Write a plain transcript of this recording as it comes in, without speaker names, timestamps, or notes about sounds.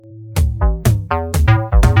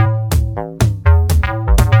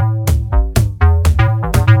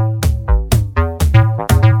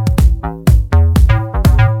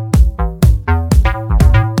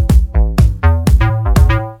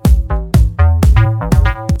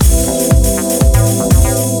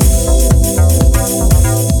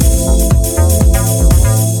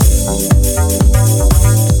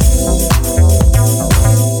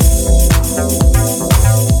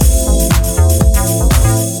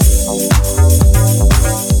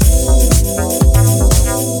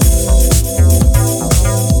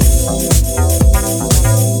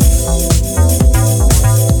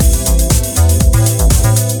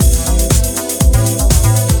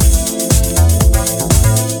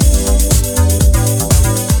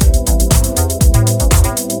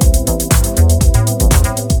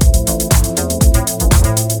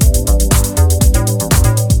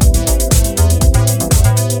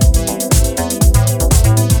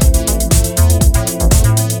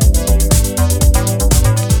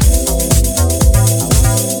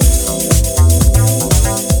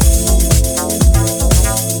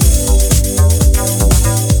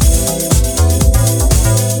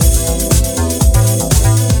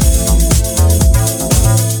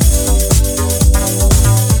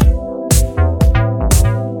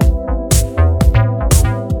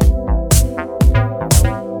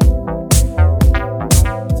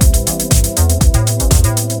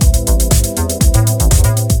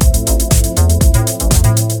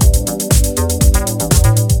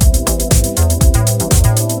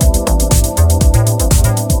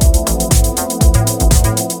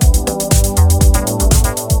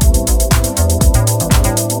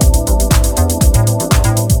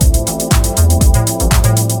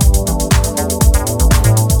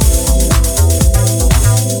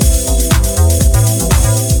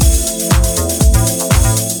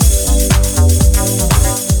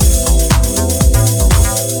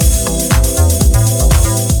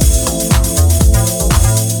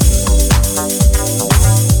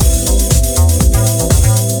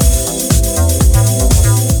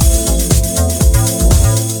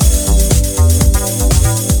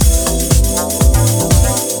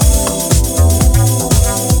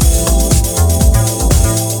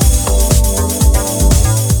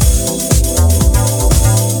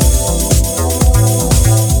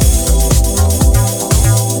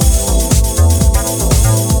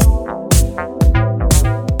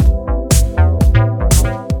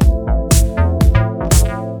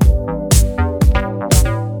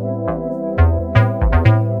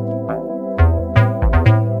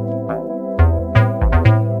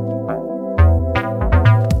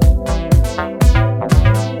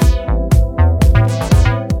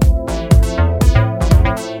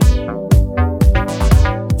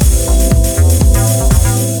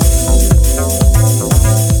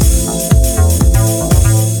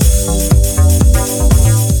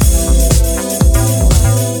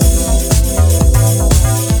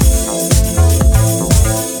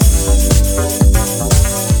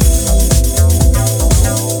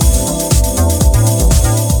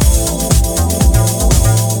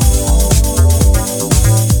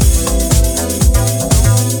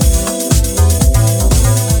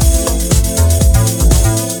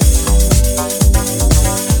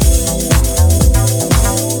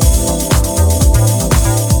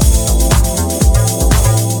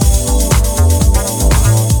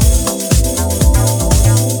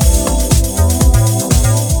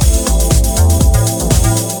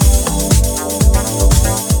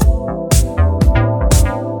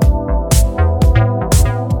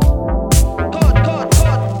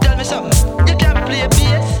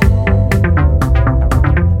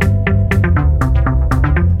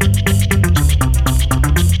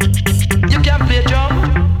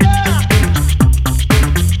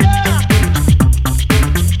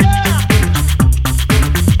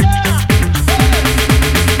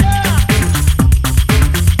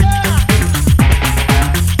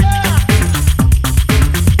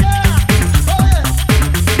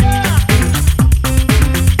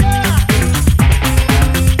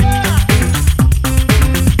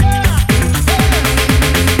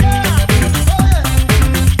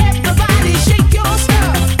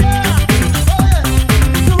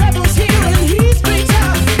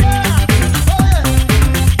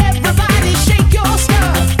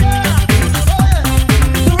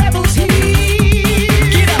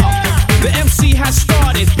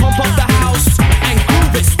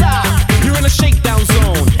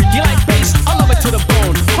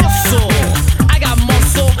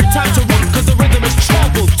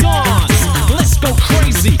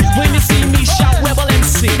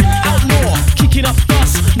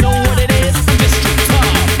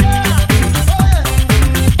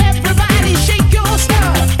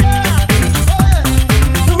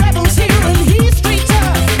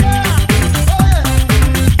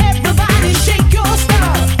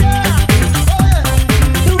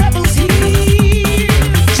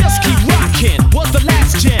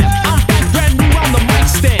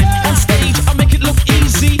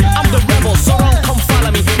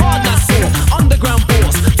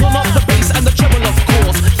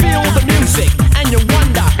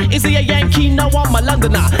Is he a Yankee? No, I'm a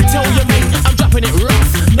Londoner. Tell your mate I'm dropping it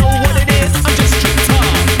rough. Know what it is? I'm just straight tough.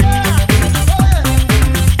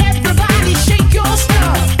 Everybody shake your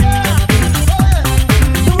stuff.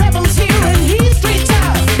 The rebel's here and he's straight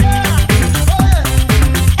tough.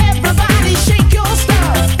 Everybody shake your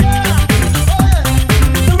stuff.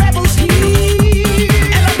 The rebel's here.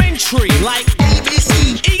 Elementary, like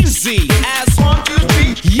ABC. Easy as 1, 2,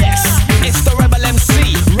 3. Yes, it's the rebel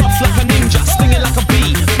MC. Rough like a ninja, stinging like a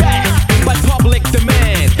bee. Back by public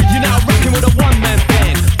demand. You're now rocking with a one-man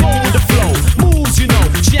band. Go with the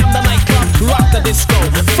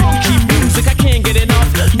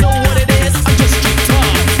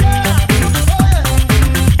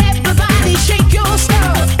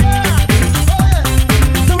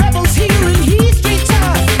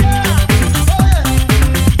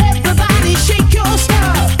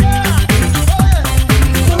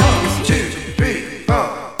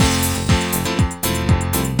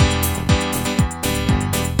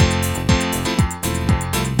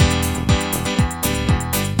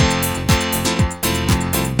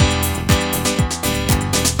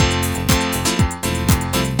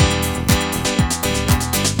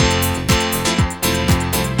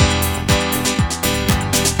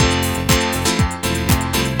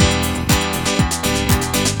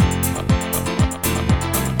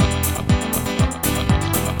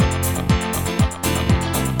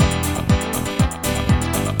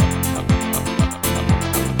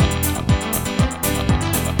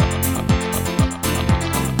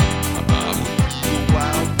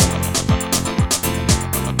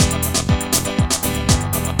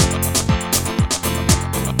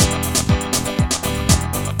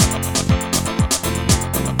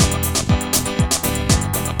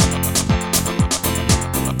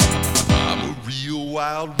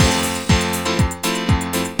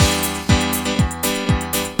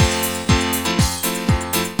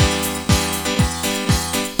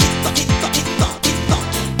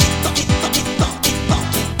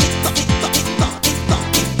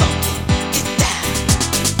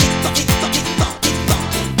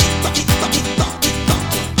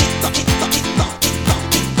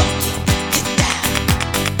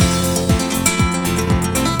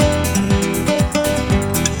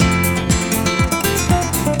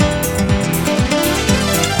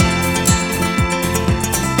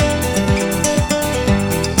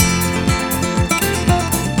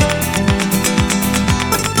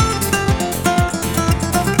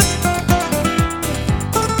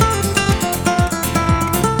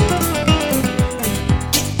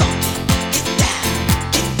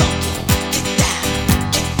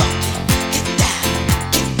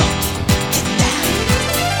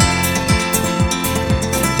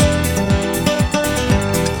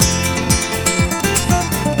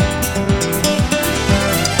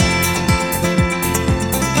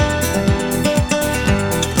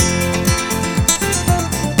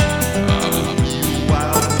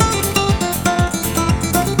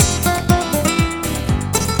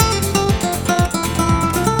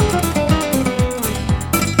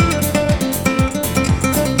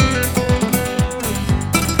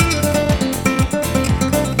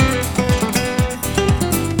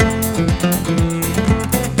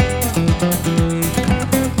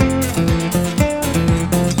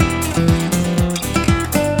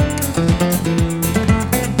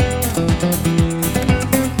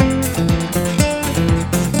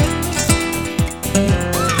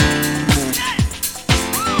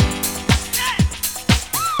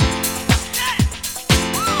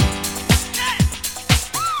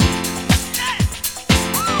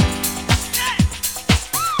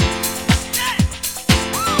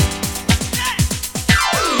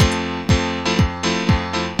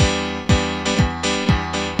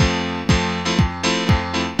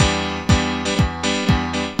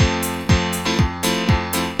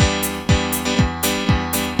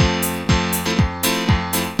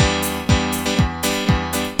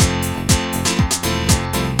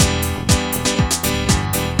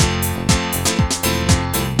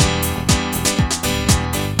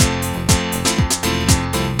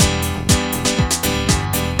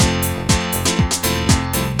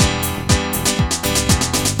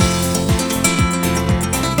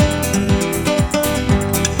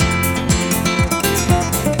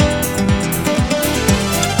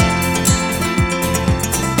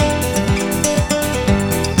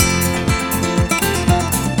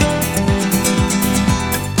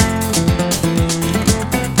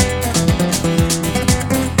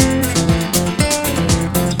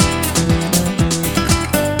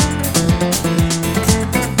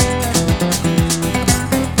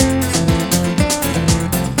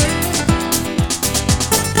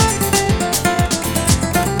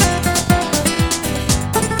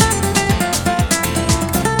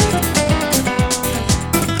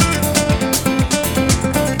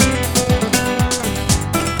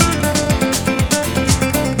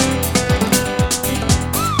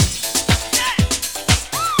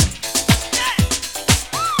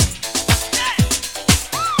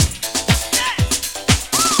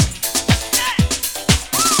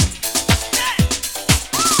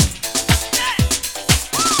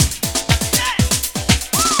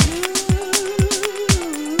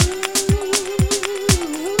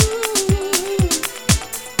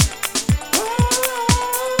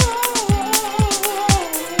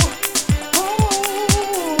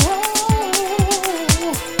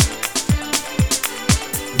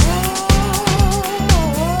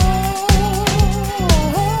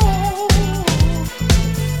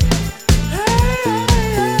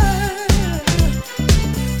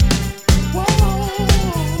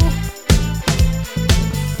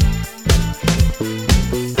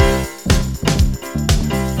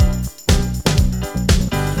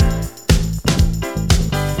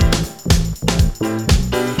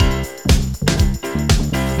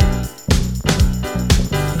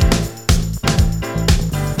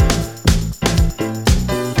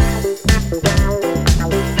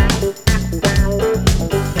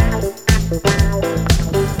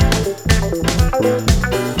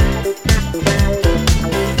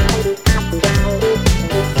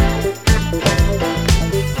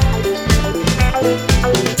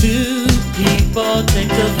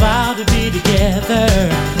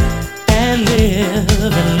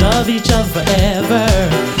each other forever.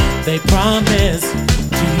 They promise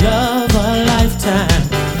to love a lifetime.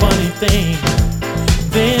 Funny thing,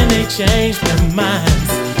 then they change their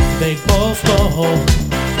minds. They both go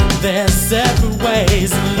their separate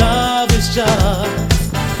ways. Love is just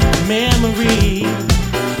a memory,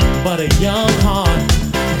 but a young heart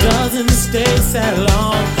doesn't stay sad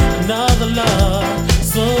long. Another love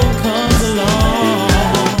soon comes along.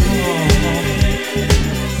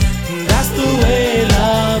 That's the way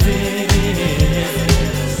love is.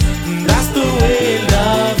 That's the way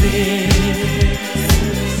love is.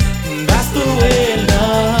 That's the way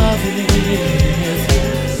love is.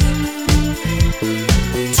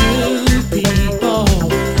 Two people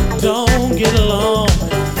don't get along.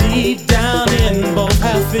 Deep down in both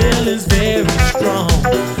have feelings very strong.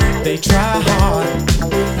 They try hard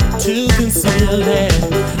to conceal it.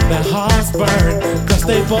 Their hearts burn, cause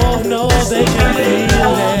they both know they can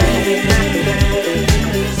feel it.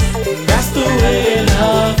 That's the way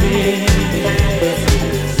love is.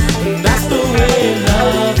 That's the way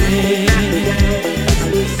love is.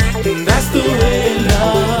 That's the way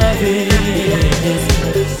love is.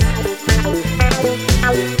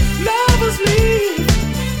 Lovers leave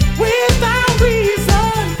without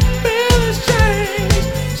reason. Feelings change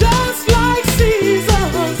just like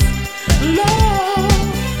seasons. Love,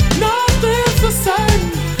 nothing's for certain.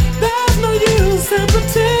 There's no use in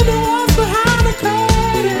pretending what's behind the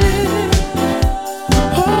curtain.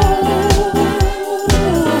 Oh.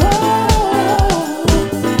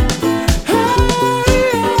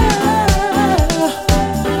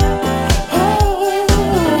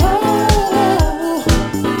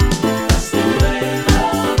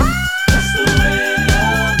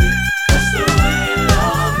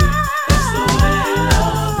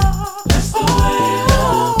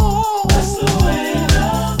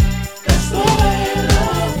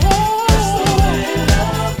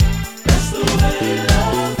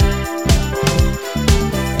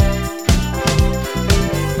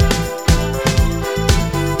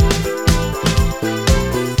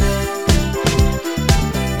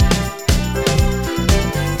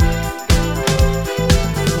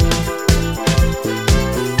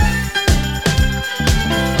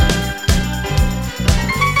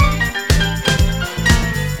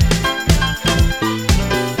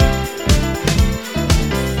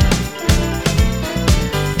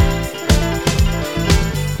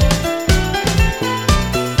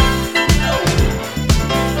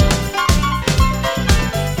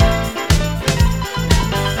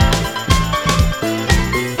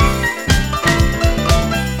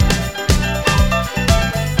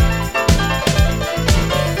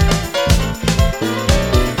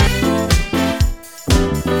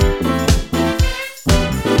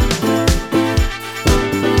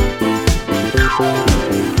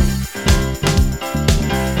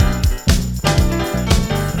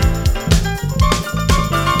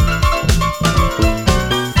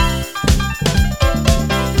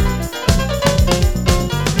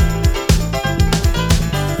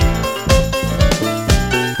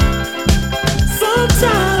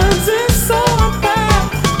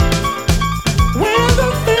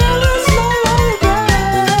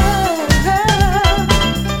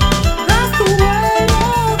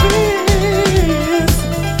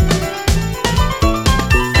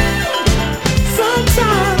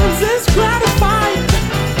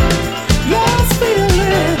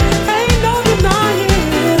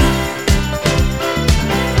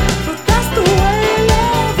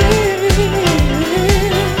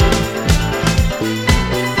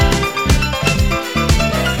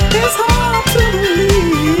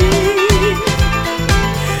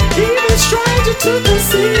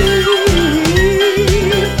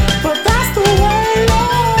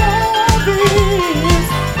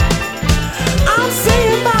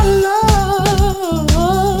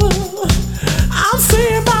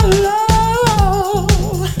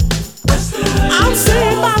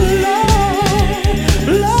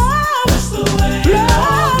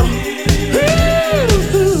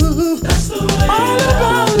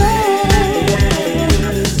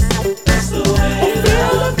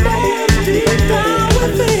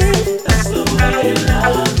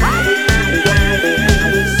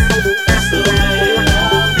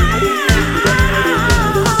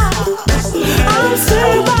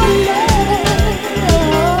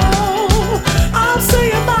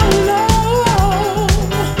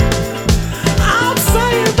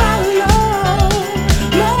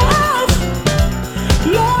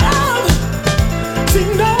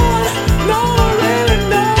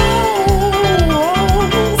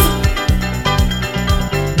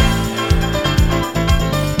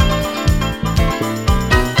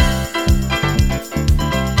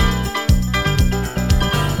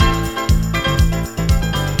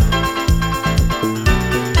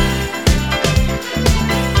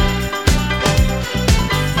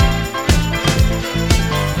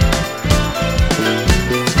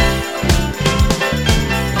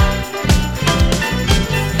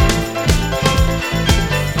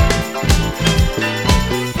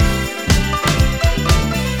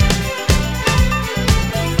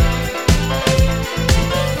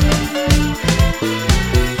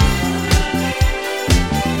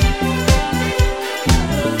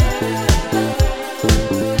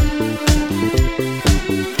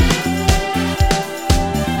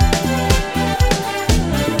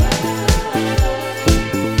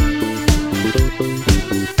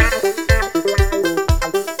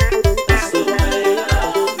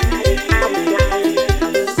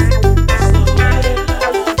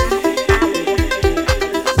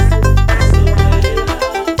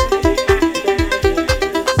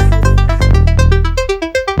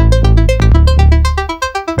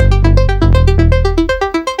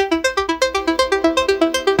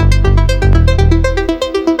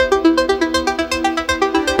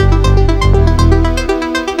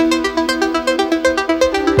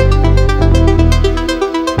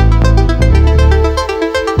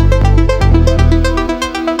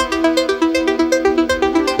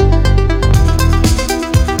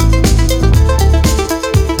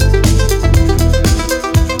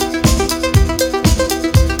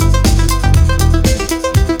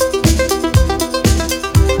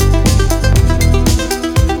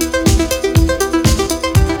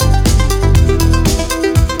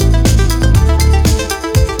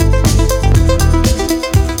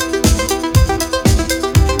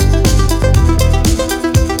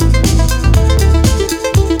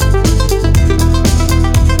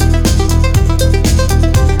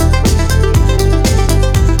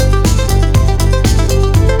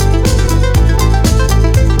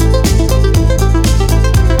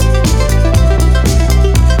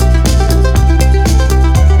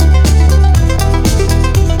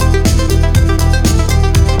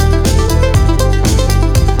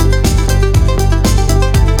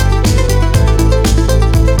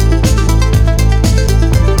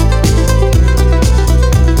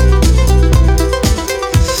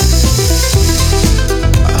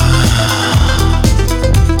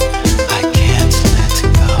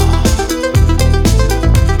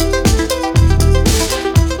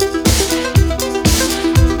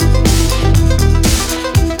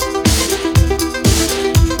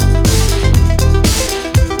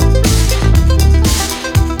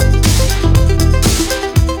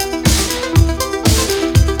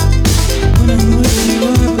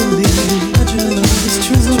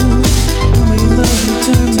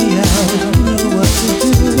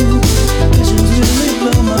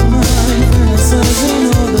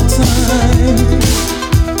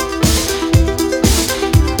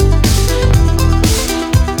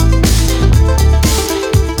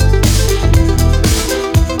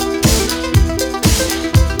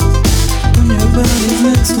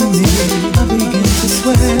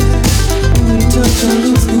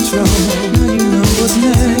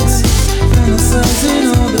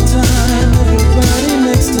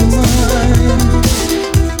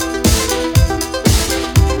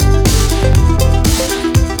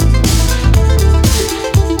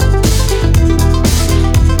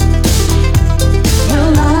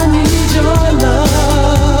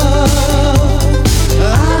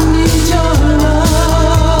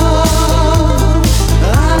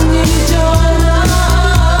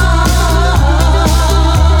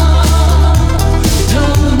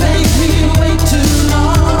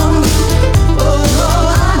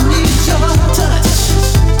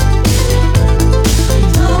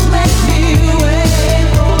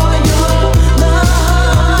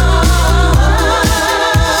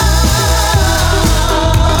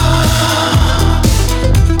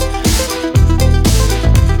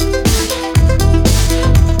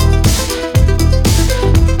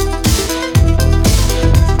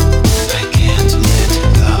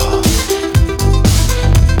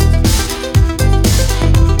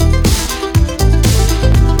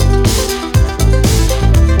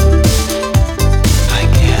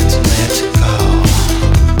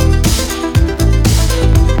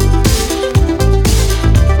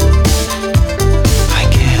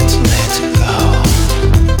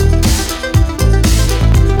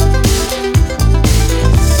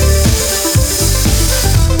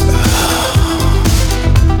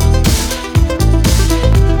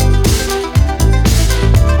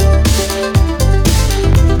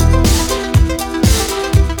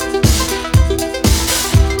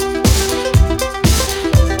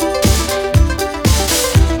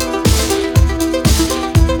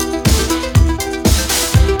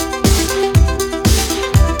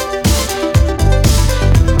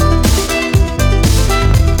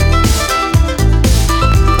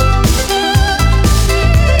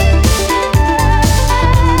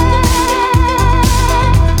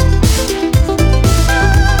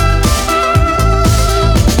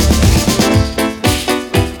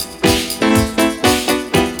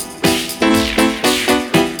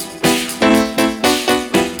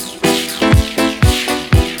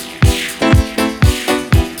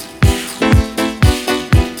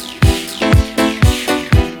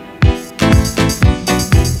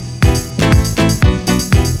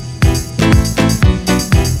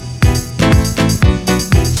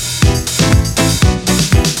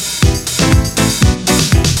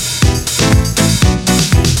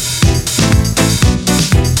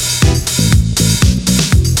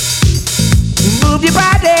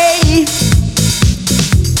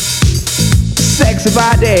 Sexy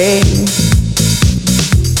body.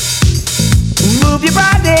 Move your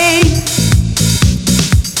body.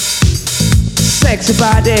 Sexy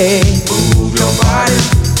body. Move your body.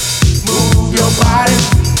 Move your body.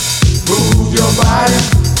 Move your body.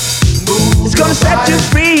 Move. It's gonna set you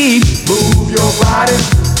free. Move your body.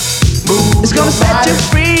 Move. It's gonna set you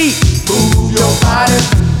free. Move your body.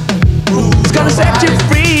 Move. It's gonna set you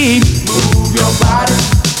free. Move your body.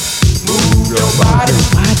 Move your body.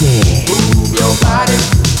 Move your body.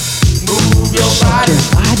 Move your body.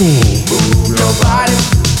 Move your body.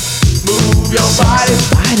 Move your body.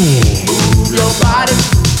 Move your body.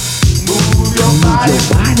 Move your body.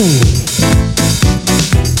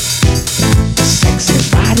 Sexy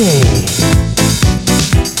body.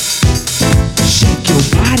 Shake your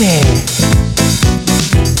body.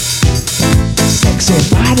 Sexy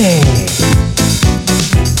body.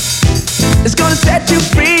 It's gonna set you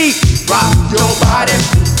free. Rock your body.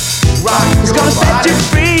 Rock your body. It's gonna set you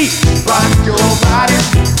free. Rock your body.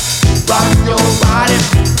 Rock your body.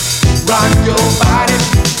 Rock your body.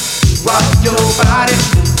 Rock your body.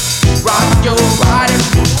 Rock your body.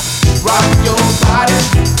 Rock your body. Rock your body.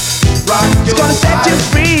 It's gonna set you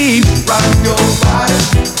free. Rock your body.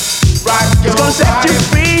 Rock your body. It's gonna set you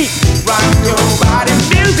free. Rock your body.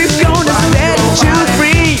 Music's gonna set you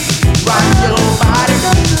free. Rock your body.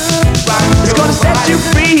 It's gonna set you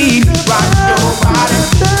free. Rock your body.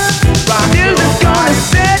 Music's gonna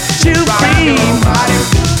set you free.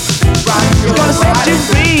 It's gonna set you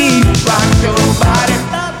free. Rock your body.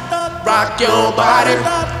 Rock your body.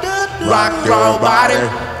 Rock your body.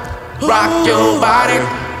 Rock your body.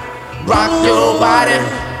 Rock your body.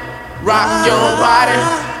 Rock your body.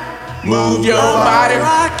 Move your body.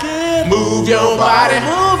 Move your body.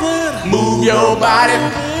 Move your body.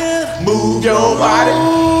 Move your body.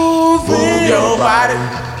 Move your body.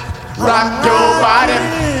 Rock your body.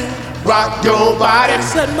 Rock your body.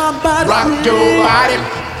 Rock your body. Rock your body.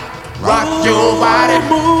 Rock your body.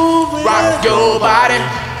 Rock your body.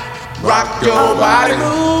 Rock your body. Rock your body.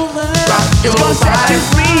 Rock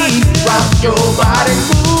your body.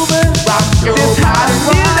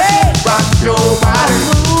 Rock your body.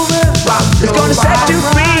 It's gonna set you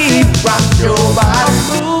free. Rock your body.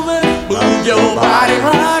 Move your body.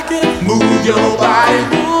 Move your body.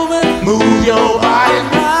 Move your body. Move your body.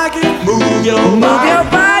 Move your body. Move your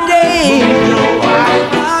body.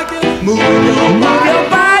 Move your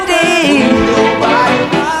body. Move your body.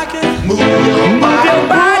 Move your body. Move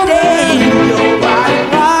your body.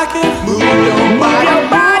 Move your body.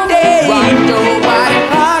 Rock your body.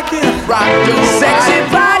 Rock your sexy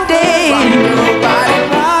body. Rock your body.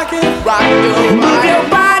 Rock your body. Move your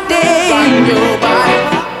body. Rock your body.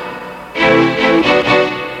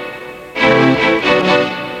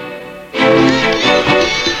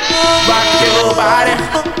 Rock your body.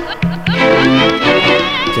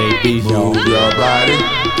 JB's y'all. Move your body.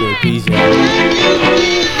 JB's y'all.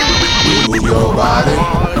 Move your body.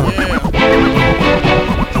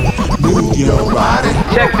 Move your body.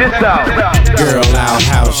 Check this out. Girl, I'll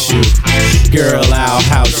house you. Girl, I'll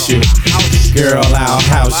house you. Girl, I'll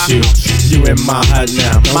house you. You in my hut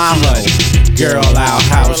now, my hut. Girl, I'll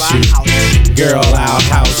house you. Girl, I'll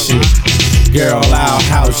house you. Girl, I'll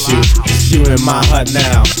house you. You in my hut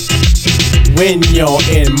now. When you're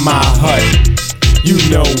in my hut, you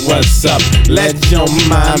know what's up. Let your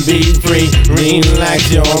mind be free.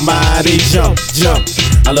 Relax your body. Jump, jump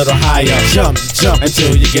a little higher. Jump, jump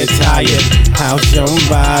until you get tired. House your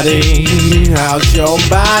body. House your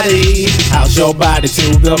body. House your body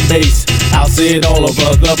to the base. House it all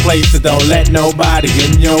over the place. So don't let nobody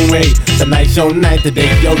in your way. Tonight's your night,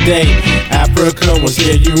 today's your day. Africa will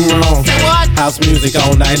steer you wrong. Say what? House music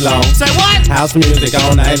all night long. Say what? House music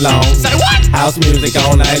all night long. Say what? House music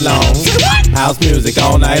all night long. Say what? House music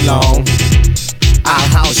all night long. I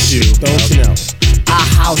house you. Don't you know? I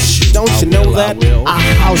house you. Don't you know that? I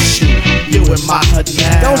house you. You in my hut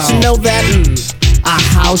now. Don't you know that? I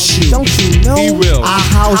house you. Don't you know? He will. I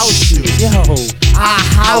house you. Yo. I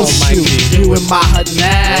house you. You in my hut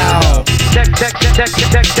now. Check this out. Check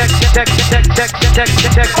this out. Check this out. Check this out.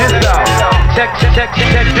 Check this out.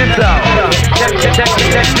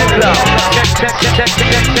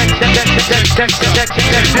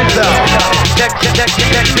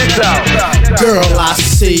 Girl, I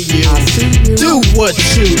see you. Do what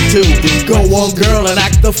you do. Go on, girl, and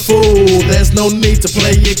act the fool. There's no need to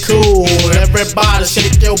play it cool. Everybody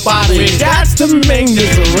shake your body. We got to make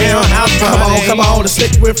this a real house party. Come on and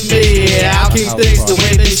stick with me. I'll keep things the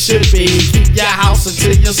way they should be. Keep your house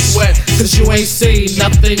until you sweat, cause you ain't seen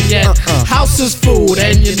nothing yet. House is food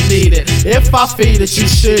and you need it. If I feed it, you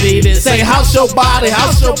should eat it. Say house your body,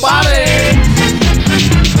 house your body.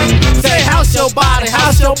 Say house your body,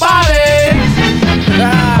 house your body.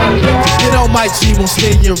 You know my G won't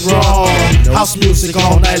steer you wrong. House music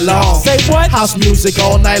all night long. Say what? House music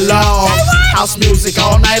all night long. House music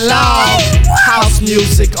all night long. House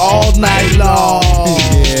music all night long.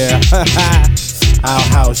 Yeah. I'll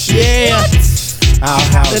house you. Yeah. I'll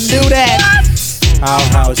house Then you. do that. I'll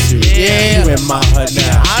house you. Yeah. You in my hood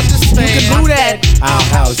now. I understand. You can do that. I'll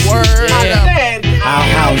house you. Word. Yeah. I'll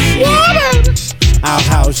house you. I'll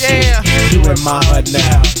house Yeah. you. You in my hood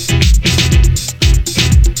now.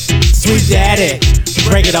 Sweet daddy,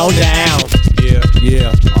 break it on down. Yeah,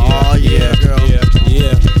 yeah. Oh yeah, girl. Yeah,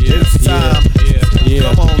 yeah, yeah. It's time. Yeah,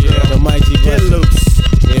 Come on, girl. The mighty Get loose.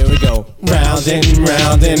 Here we go. Round and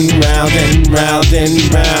round and round and round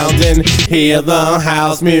and round and hear the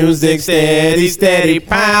house music steady, steady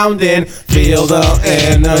pounding. Feel the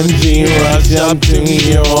energy rush up to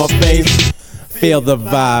your face. Feel the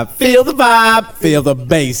vibe, feel the vibe, feel the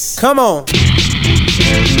bass. Come on. Check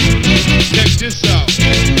this out.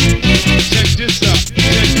 Check this out. Check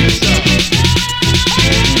this out.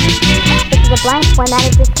 This is a blank one out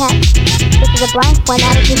of this cat. This is a blank one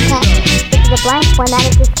out of this cat. This is a blank one out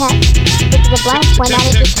of this cat. This is a blank one out of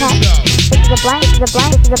this cat. This is a blank. This is a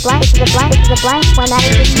blank. This is a blank. This is a blank. This is a blank one out of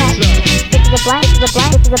this cat. This is a blank. This is a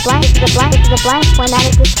blank. This is a blank. This is a blank. This is a blank one out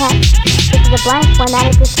of this cat. This is a blank one out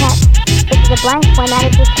of this cat. This is a blank one out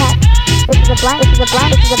of this cat. This is a blank. This is a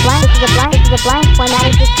blank. This is a blank. This is a blank. This is a blank one out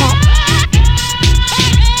of this cat.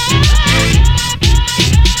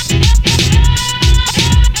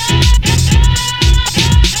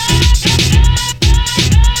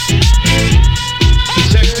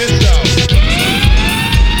 Check this out.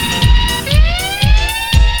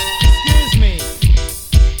 Excuse me.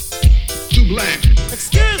 Too black.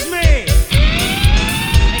 Excuse me.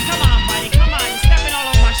 Hey, come on, buddy. Come on. You're stepping all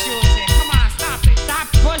over my shoes here. Come on, stop it. Stop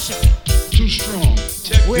pushing. Too strong.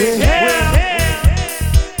 Check this out.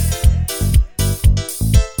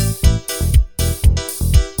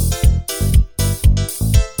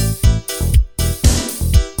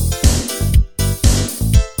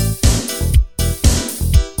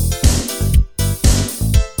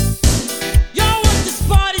 Yo, want this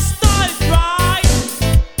party started, right?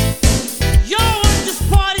 Yo, want this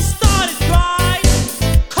party started, right?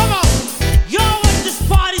 Come on. Yo, want this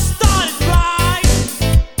party started, right?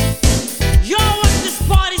 Yo, want this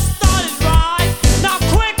party started, right?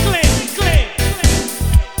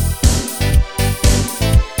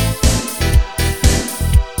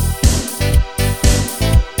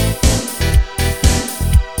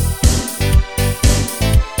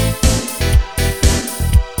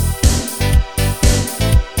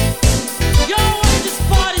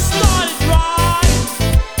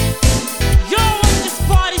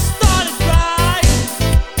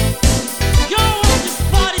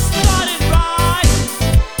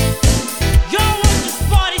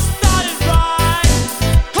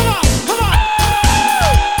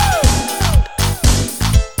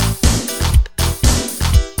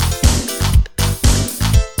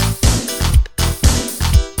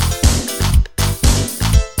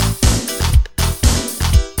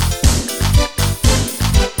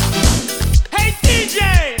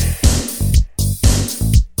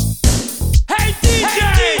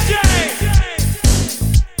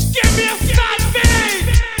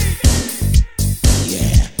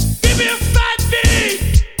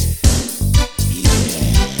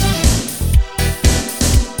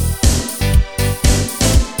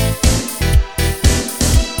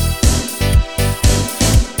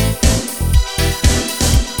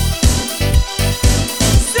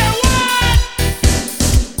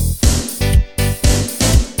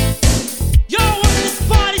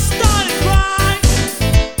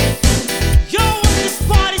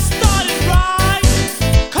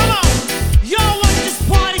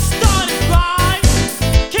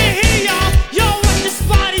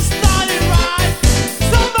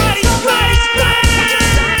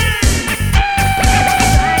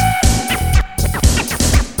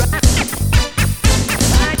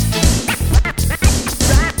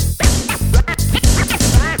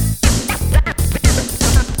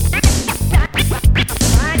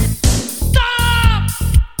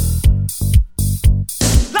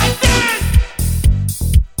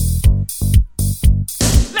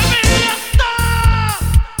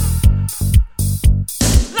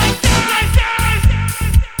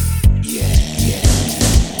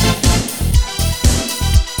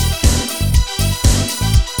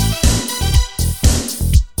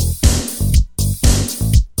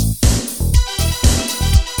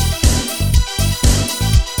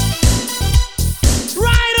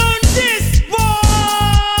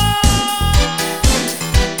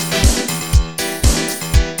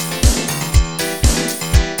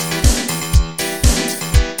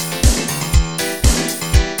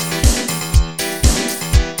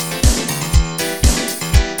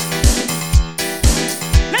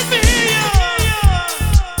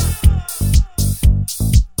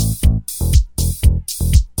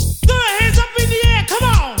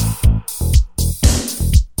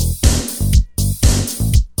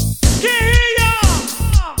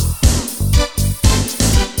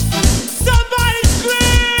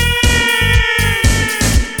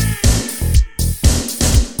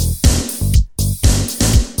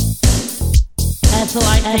 Ethel,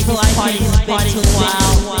 I think this party's been too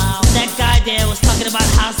wild. That guy there was talking about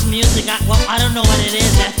house music. I don't know what it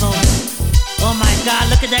is, Ethel. Oh my God,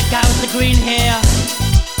 look at that guy with the green hair.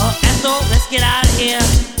 Oh, Ethel, let's get out of here.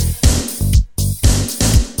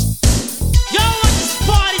 Yo, want this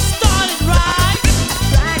party started, right?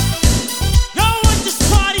 Yo, want this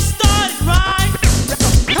party started, right?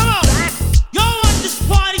 Come on. Yo, want this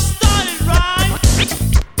party started, right?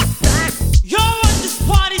 Yo, want this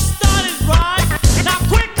party started, right? Now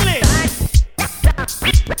quickly.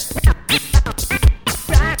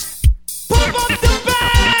 Pump up the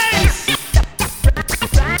bass.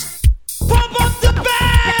 Pump up the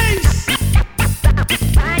bass.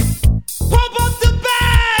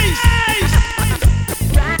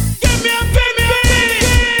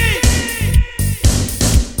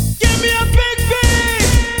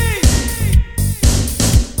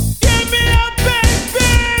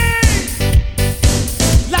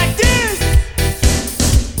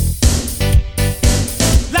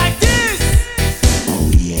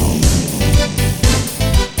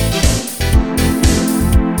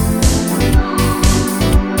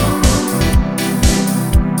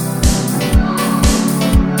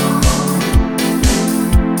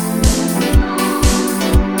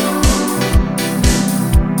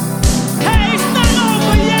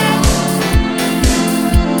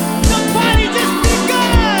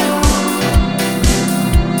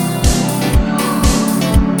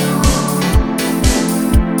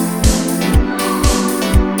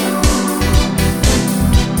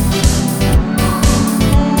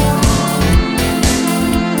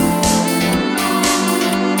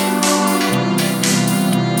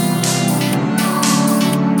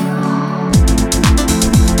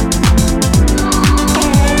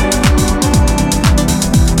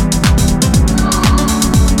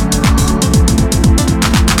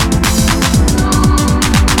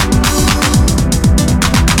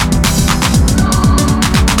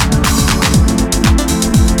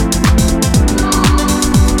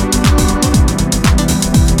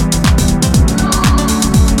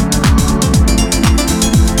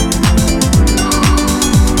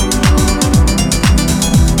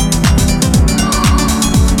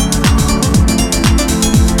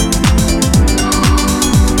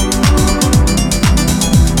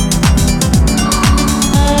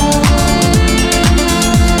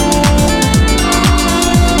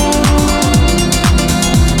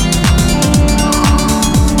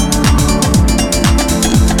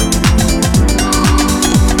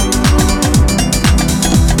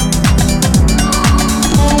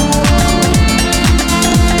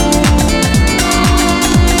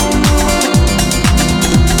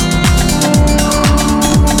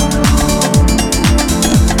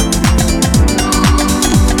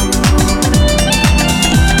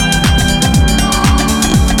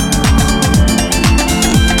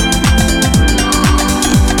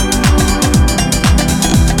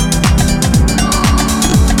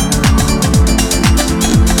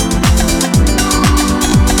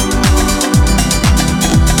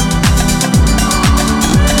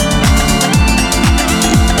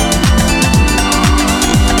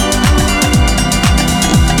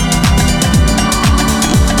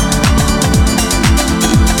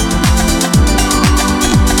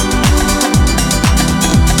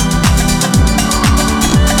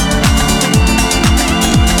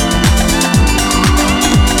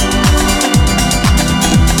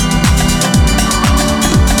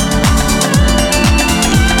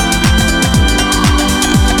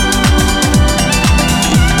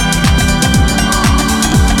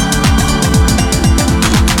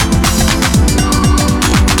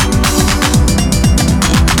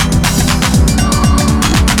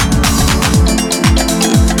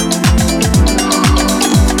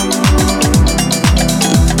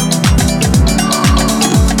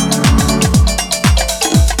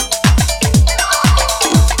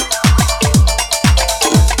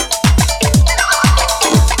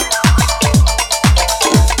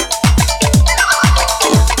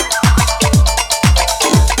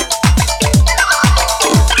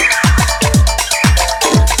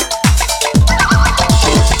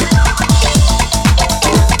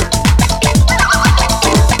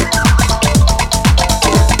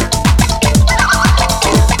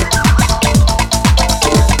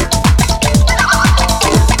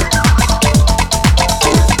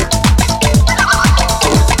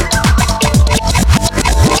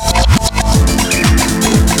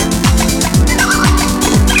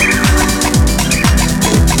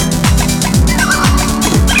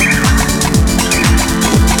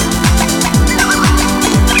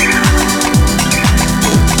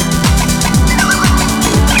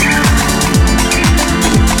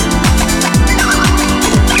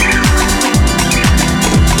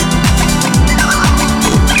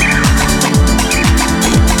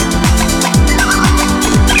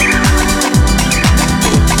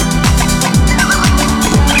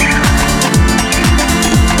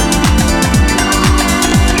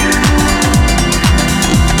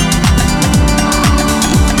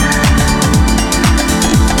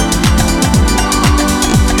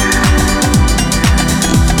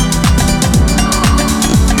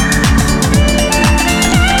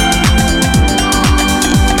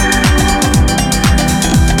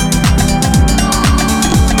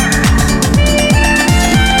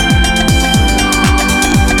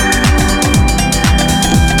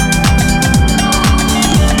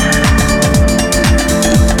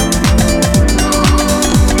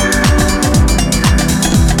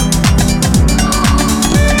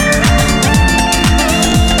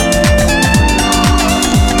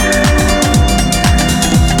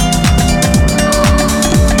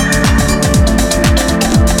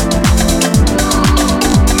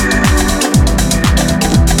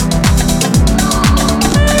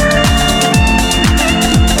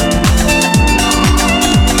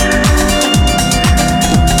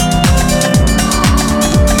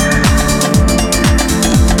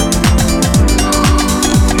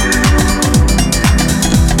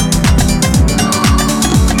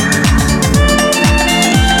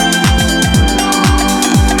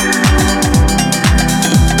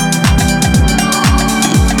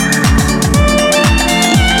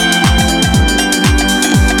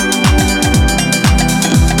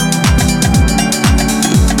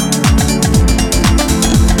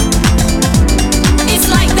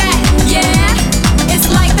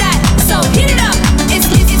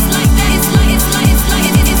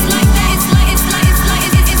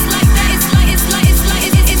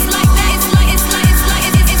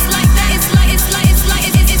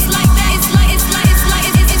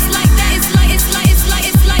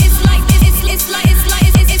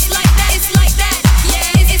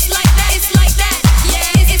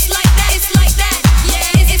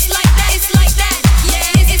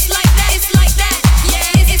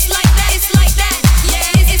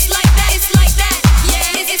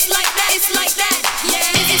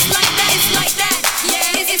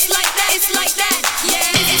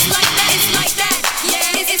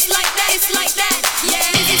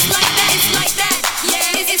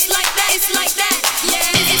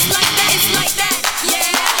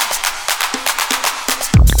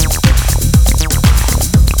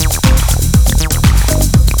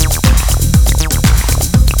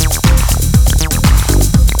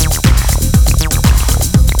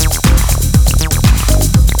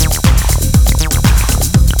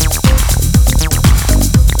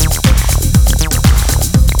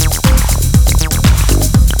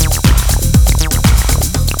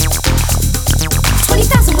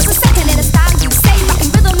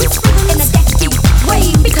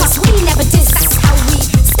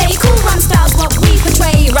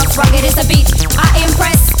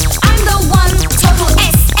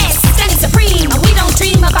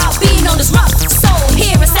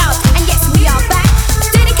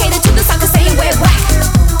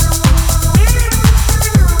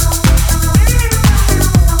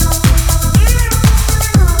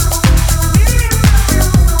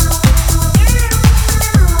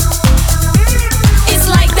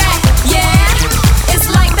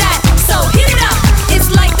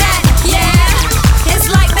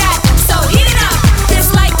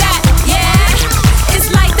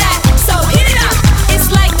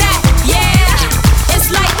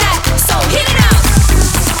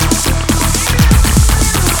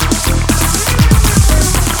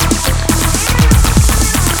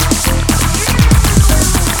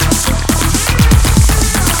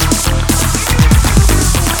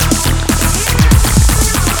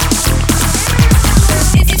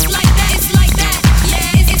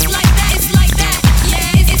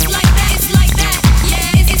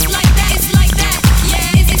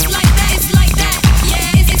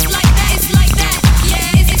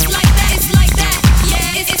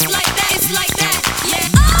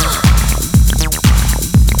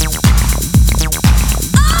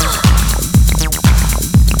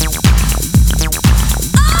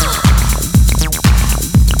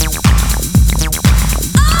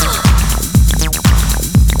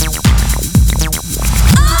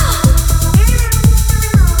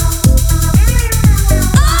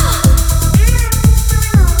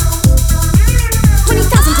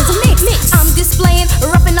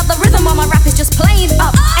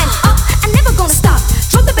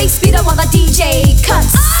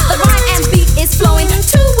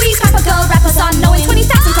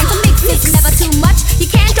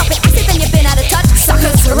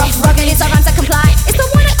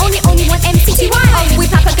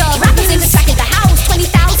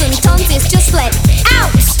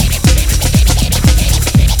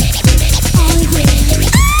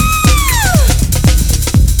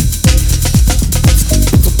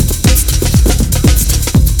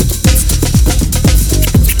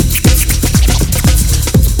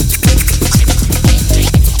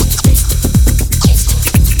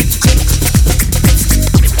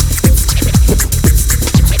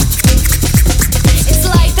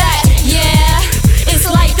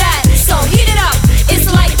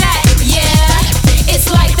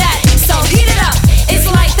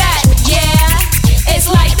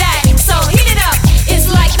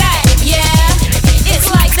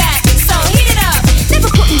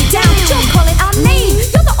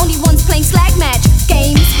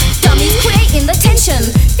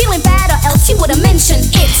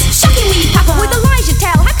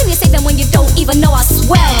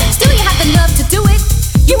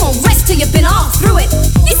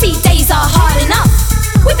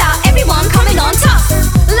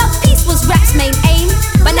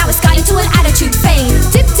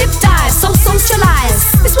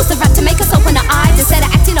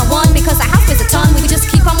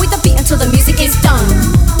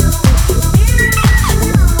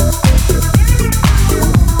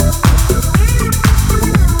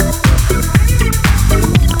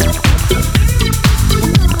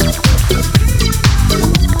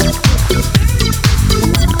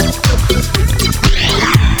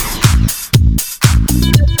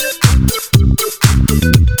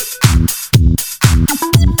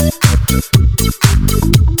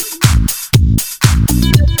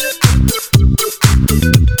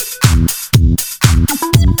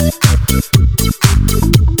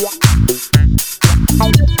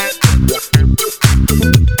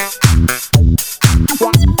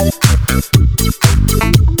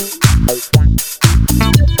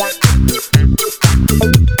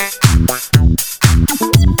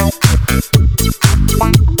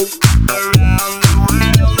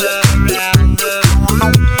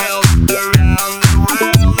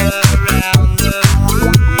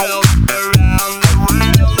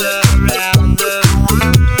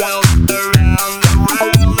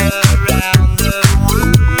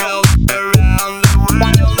 around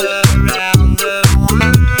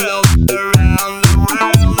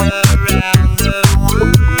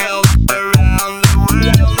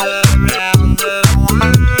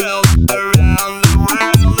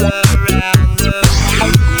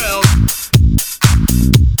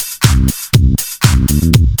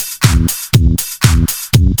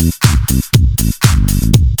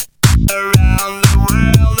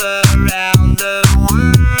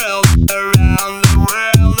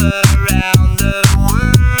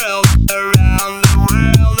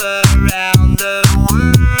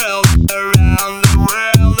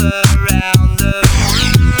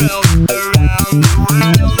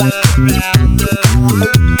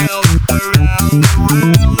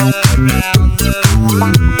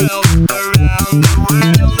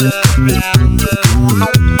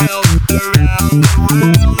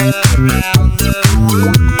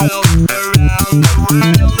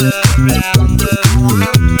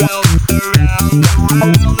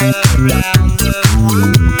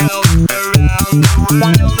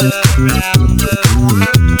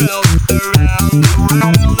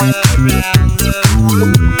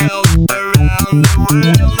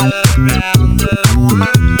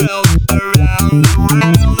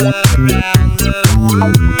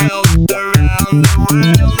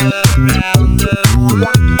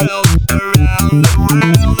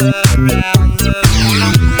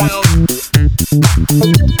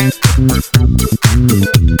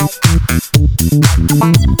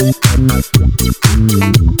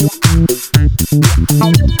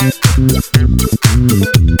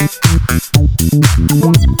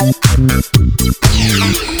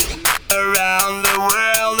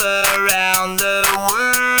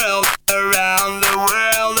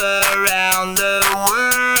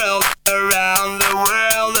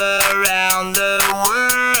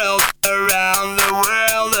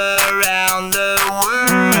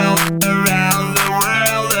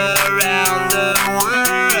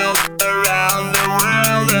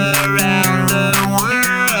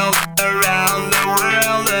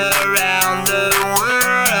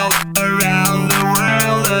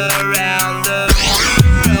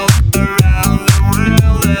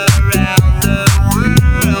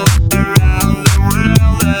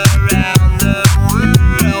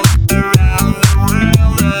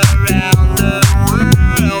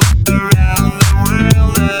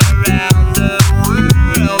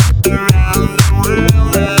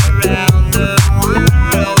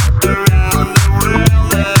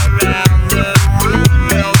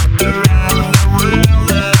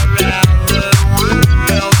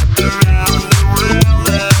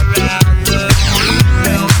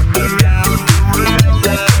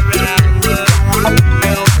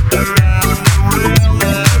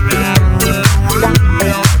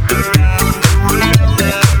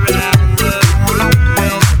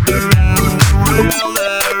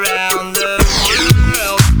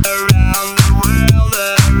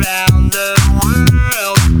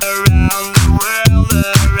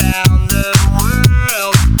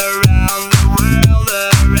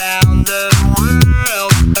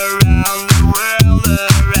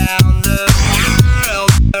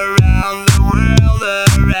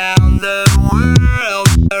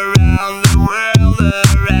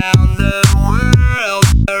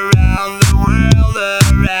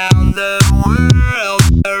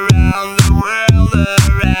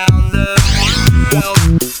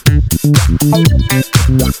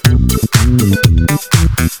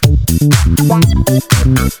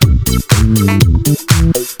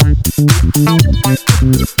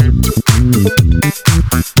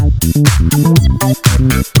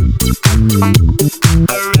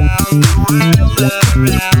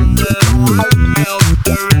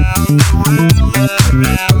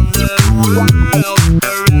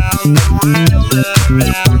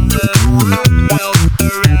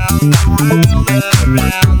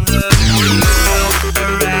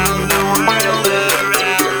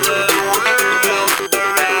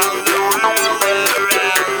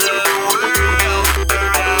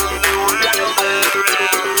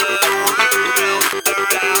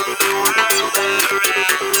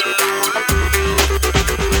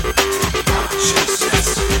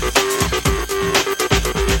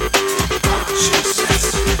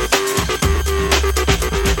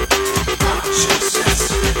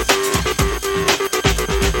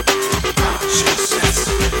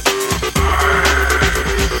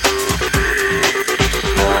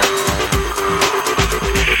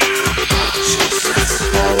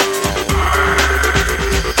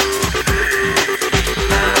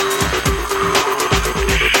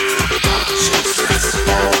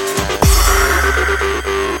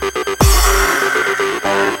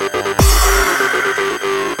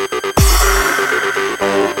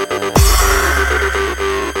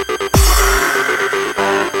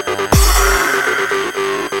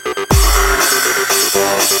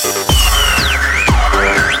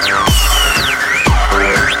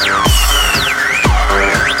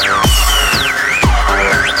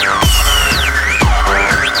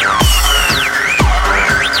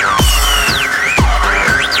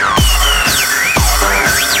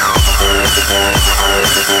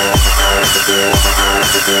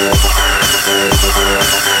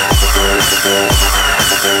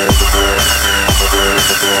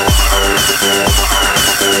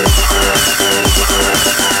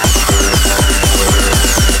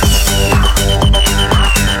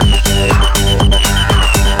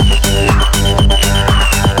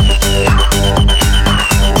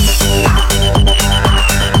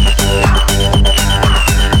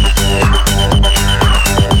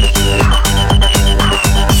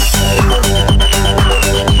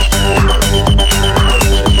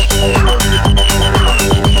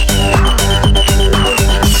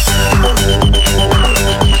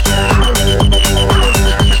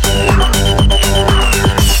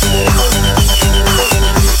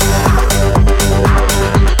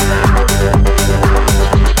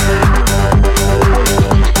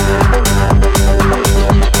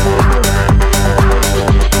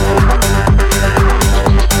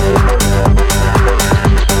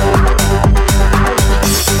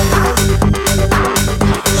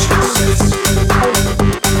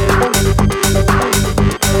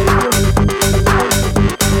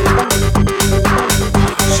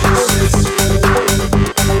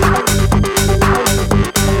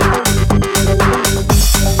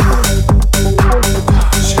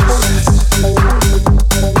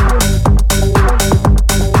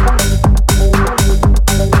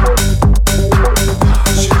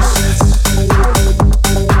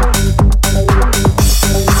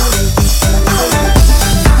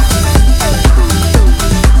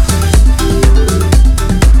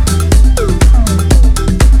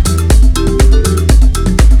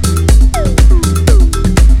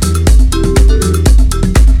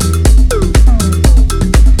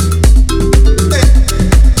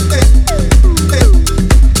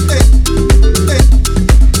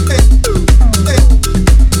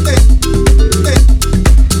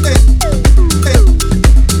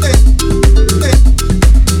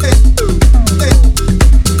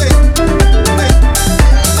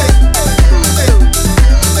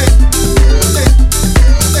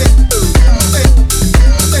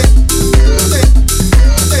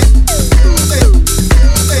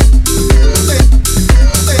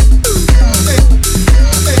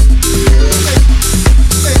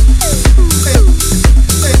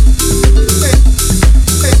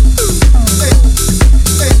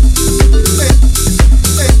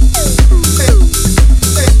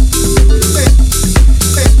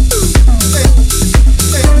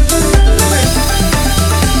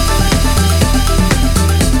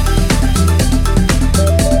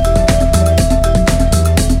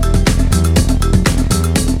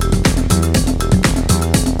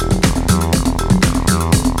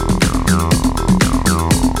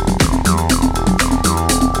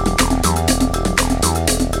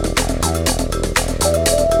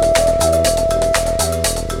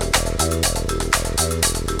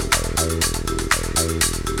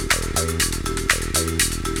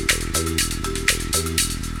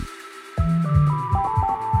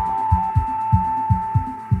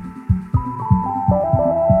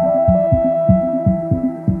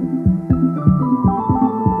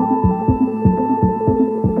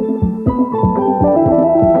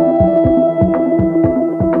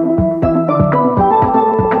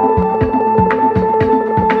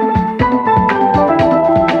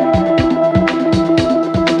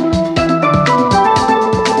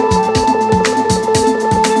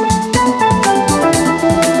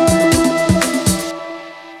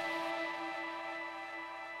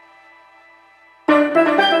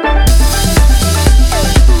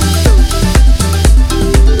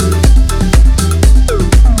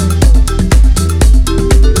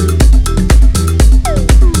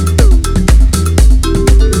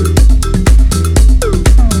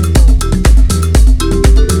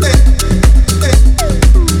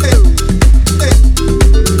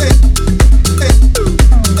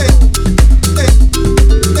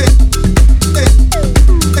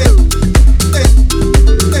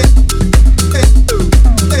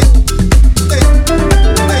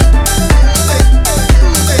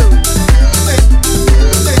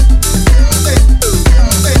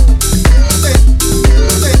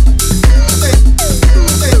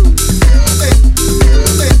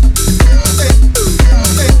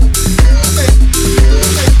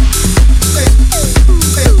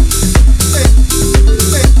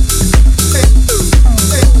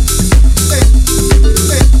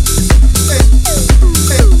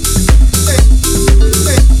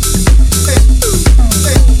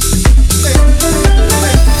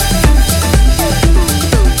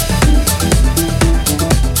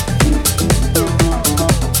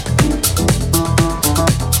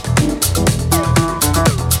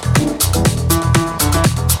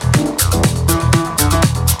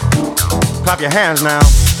Clap your hands now.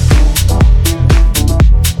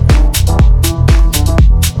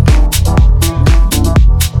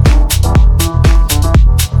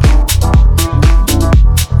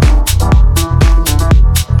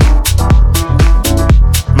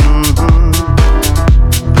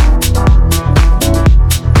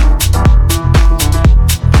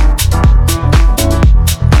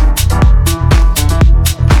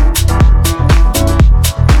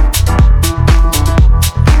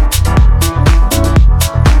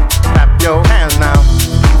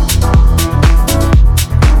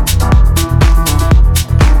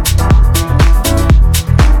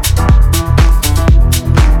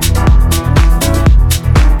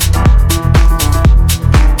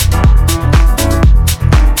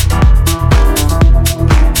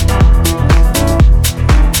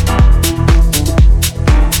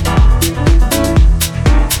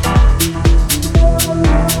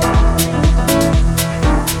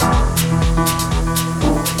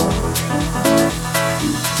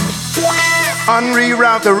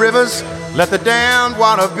 Unreroute the rivers, let the damned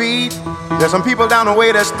water beat. There's some people down the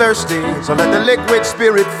way that's thirsty, so let the liquid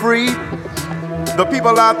spirit free. The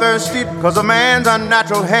people are thirsty because of man's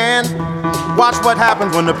unnatural hand. Watch what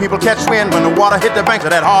happens when the people catch wind, when the water hit the banks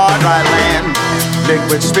of that hard, dry land.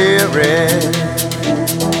 Liquid spirit,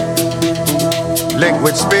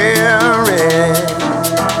 liquid spirit,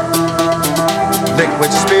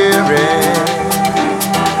 liquid spirit,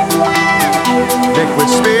 liquid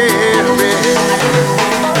spirit.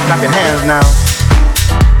 Clap your hands now.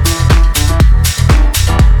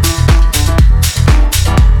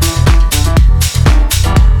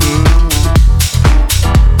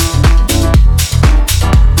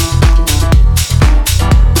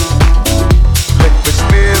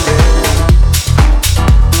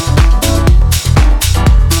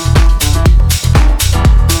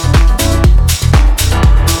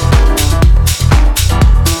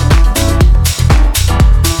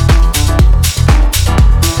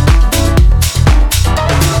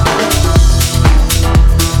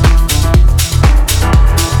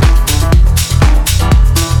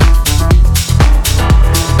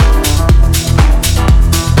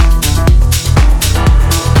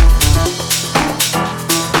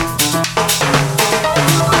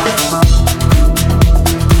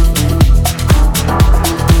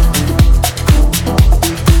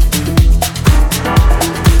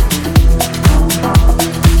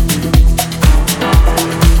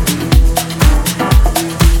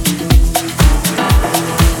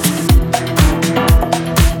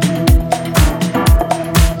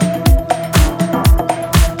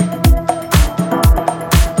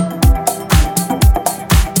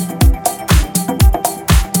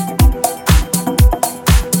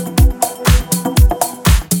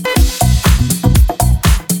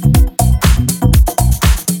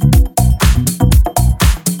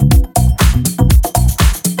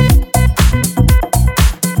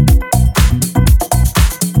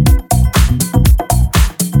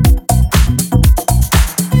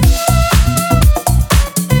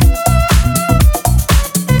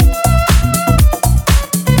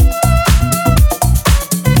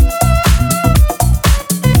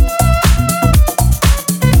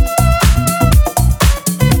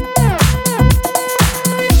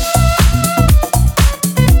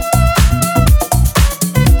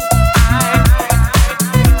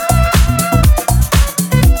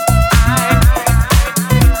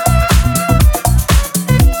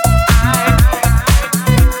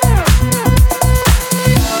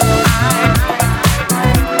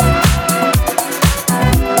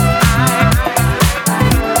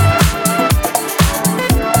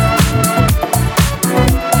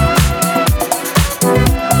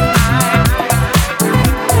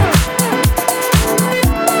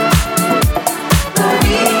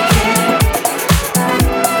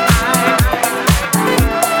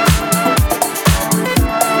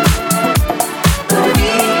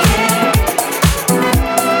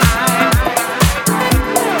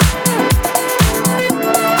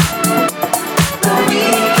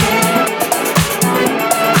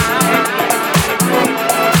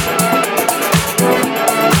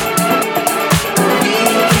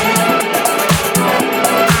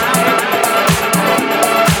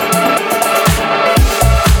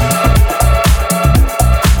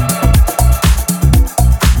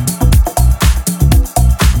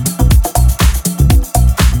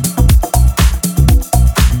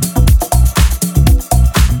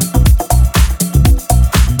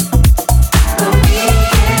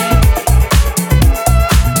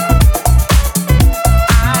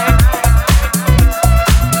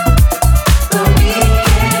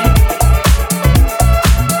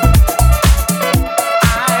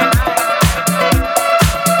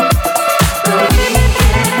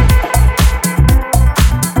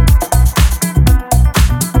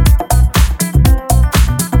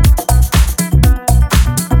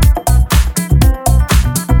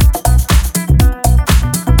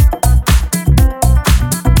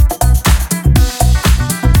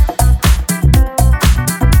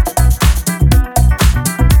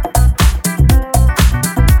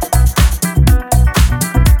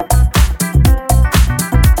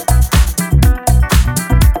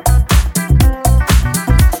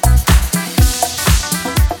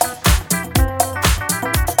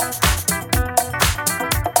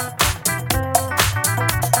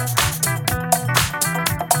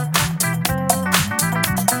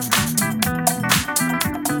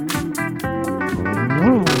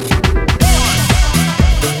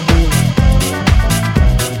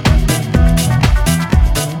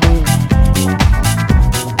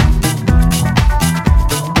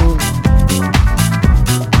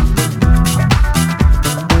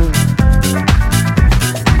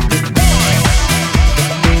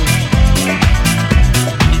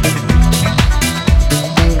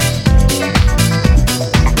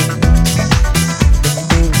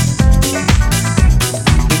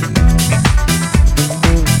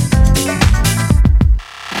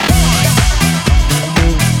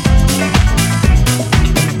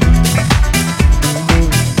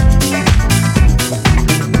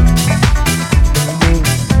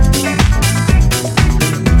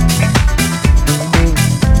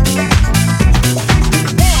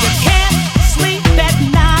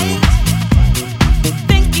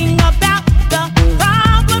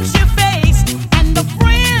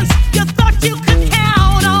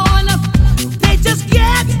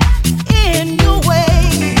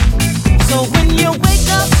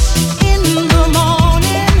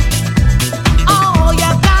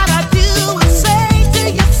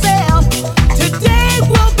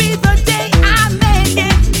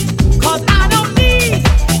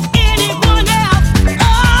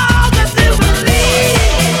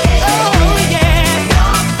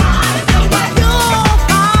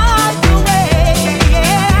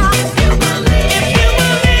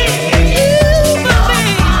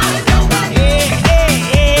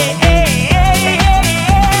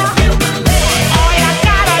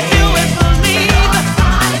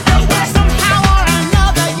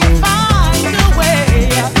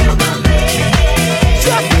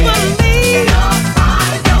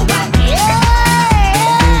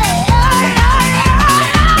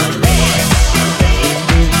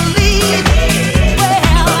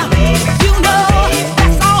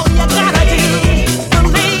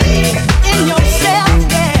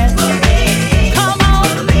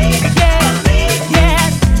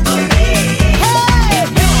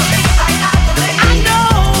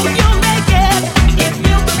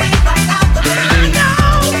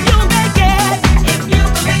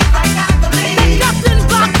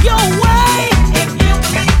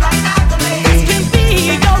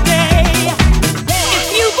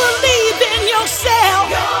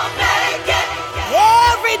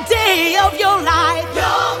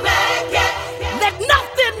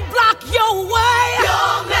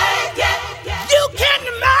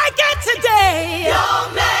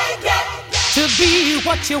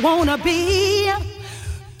 what you wanna be,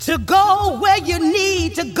 to go where you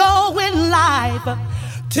need to go in life,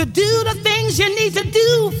 to do the things you need to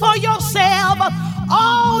do for yourself.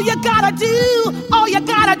 All you gotta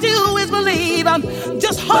do is believe.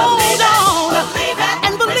 Just hold on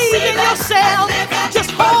and believe in yourself.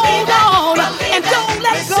 Just hold on.